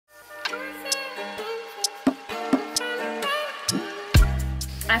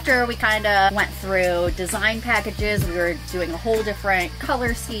after we kind of went through design packages, we were doing a whole different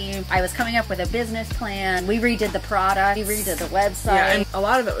color scheme. I was coming up with a business plan. We redid the product, we redid the website. Yeah, and a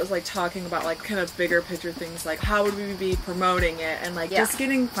lot of it was like talking about like kind of bigger picture things, like how would we be promoting it, and like just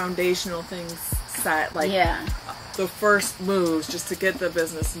getting foundational things set, like the first moves just to get the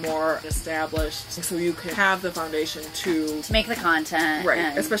business more established so you can have the foundation to make the content. Right,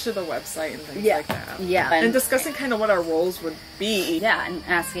 and especially the website and things like that. Yeah. And discussing kind of what our roles would be. Yeah, and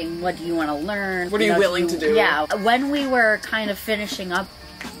asking what do you want to learn? What are you willing to do? Yeah. When we were kind of finishing up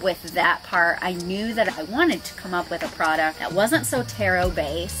with that part, I knew that I wanted to come up with a product that wasn't so tarot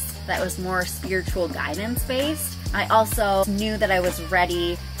based, that was more spiritual guidance based. I also knew that I was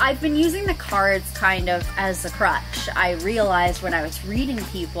ready. I've been using the cards kind of as a crutch. I realized when I was reading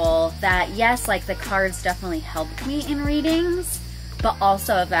people that yes, like the cards definitely helped me in readings, but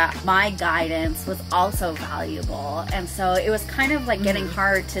also that my guidance was also valuable. And so it was kind of like getting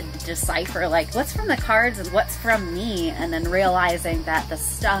hard to decipher like what's from the cards and what's from me, and then realizing that the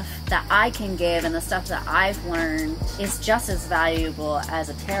stuff that I can give and the stuff that I've learned is just as valuable as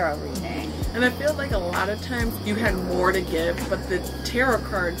a tarot reading. And I feel like a lot of times you had more to give, but the tarot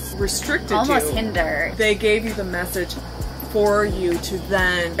cards restricted almost you. Hindered. They gave you the message for you to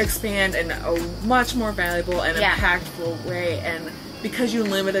then expand in a much more valuable and impactful way. And because you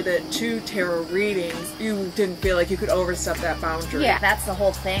limited it to tarot readings, you didn't feel like you could overstep that boundary. Yeah, that's the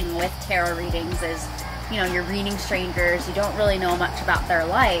whole thing with tarot readings is, you know, you're reading strangers, you don't really know much about their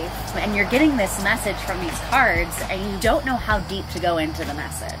life, and you're getting this message from these cards, and you don't know how deep to go into the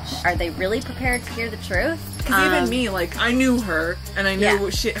message. Are they really prepared to hear the truth? Because even me, like, I knew her, and I knew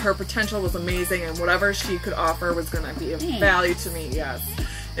her potential was amazing, and whatever she could offer was going to be of value to me. Yes,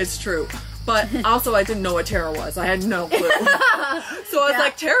 it's true. But also, I didn't know what tarot was. I had no clue. So I was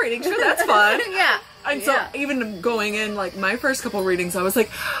like, tarot reading, sure, that's fun. And so even going in, like, my first couple readings, I was like,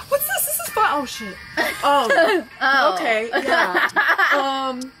 what's this? This is fun. Oh, shit. Oh. Okay. Yeah.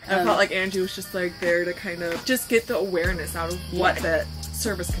 I felt like Angie was just, like, there to kind of just get the awareness out of what that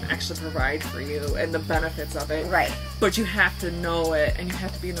service can actually provide for you and the benefits of it. Right. But you have to know it, and you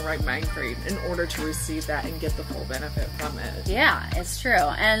have to be in the right mind frame in order to receive that and get the full benefit from it. Yeah, it's true.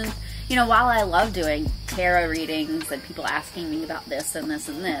 And you know, while I love doing tarot readings and people asking me about this and this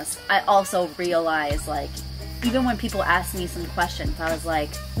and this, I also realize, like, even when people ask me some questions, I was like,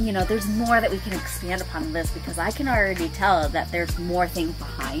 you know, there's more that we can expand upon this, because I can already tell that there's more things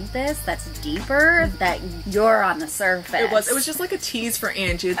behind this that's deeper, that you're on the surface. It was just like a tease for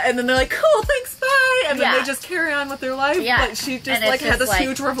Angie. And then they're like, cool, thanks, bye. And then they just carry on with their life. Yeah. But she just like had this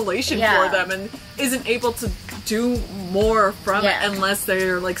huge revelation for them and isn't able to do more from it unless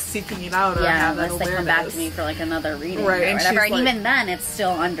they're like seeking it out or have that awareness. Unless they come back to me for like another reading or and whatever. And like, even then, it's still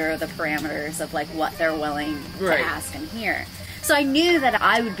under the parameters of like what they're willing to ask and hear. So I knew that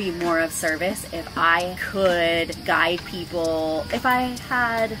I would be more of service if I could guide people, if I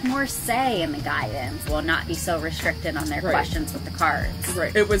had more say in the guidance, well, not be so restricted on their questions with the cards.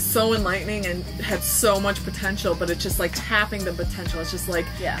 Right. It was so enlightening and had so much potential, but it's just like tapping the potential. It's just like,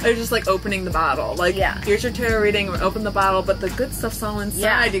 it's just like opening the bottle. Like, here's your tarot reading, open the bottle, but the good stuff's all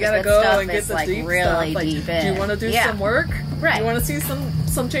inside. You gotta go and get the deep really stuff. Like, deep in. do you want to do some work? Right. Do you want to see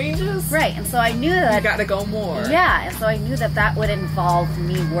some changes? Right. And so I knew that you gotta go more. Yeah. And so I knew that that would involve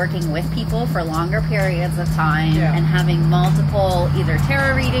me working with people for longer periods of time and having multiple either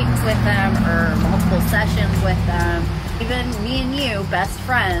tarot readings with them or multiple sessions with them. Even me and you, best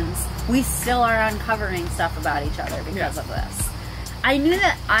friends, we still are uncovering stuff about each other because of this. I knew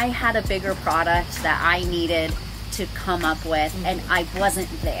that I had a bigger product that I needed to come up with, and I wasn't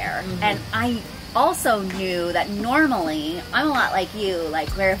there. And I also knew that normally I'm a lot like you, like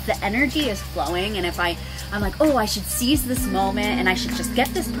where if the energy is flowing and if I'm like, oh, I should seize this moment and I should just get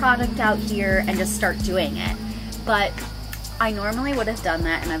this product out here and just start doing it. But I normally would have done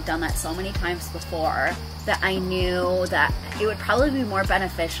that, and I've done that so many times before, that I knew that it would probably be more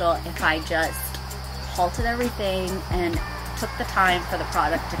beneficial if I just halted everything and took the time for the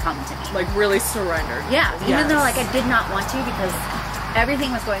product to come to me. Like really surrendered. Yeah, even though like I did not want to, because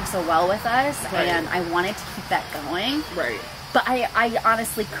everything was going so well with us and I wanted to keep that going. Right. But I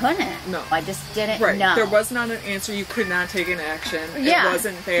honestly couldn't. No. I just didn't know. There was not an answer. You could not take an action. It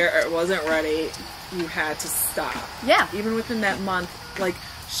wasn't there. It wasn't ready. You had to stop. Yeah. Even within that month, like,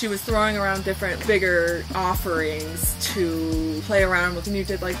 she was throwing around different bigger offerings to play around with, and you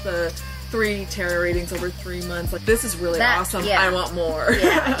did like the 3 tarot readings over 3 months. Like, this is really awesome. I want more.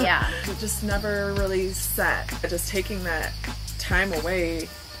 Yeah. It just never really set. Just taking that time away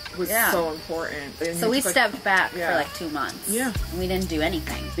was so important. And so we stepped back for like 2 months. Yeah. We didn't do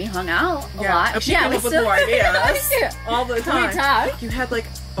anything. We hung out a lot. She came up with more ideas all the time. You had like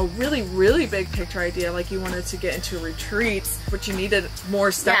a really, really big picture idea, like you wanted to get into retreats, but you needed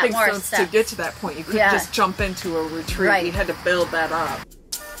more stepping stones to get to that point. You couldn't just jump into a retreat. You had to build that up.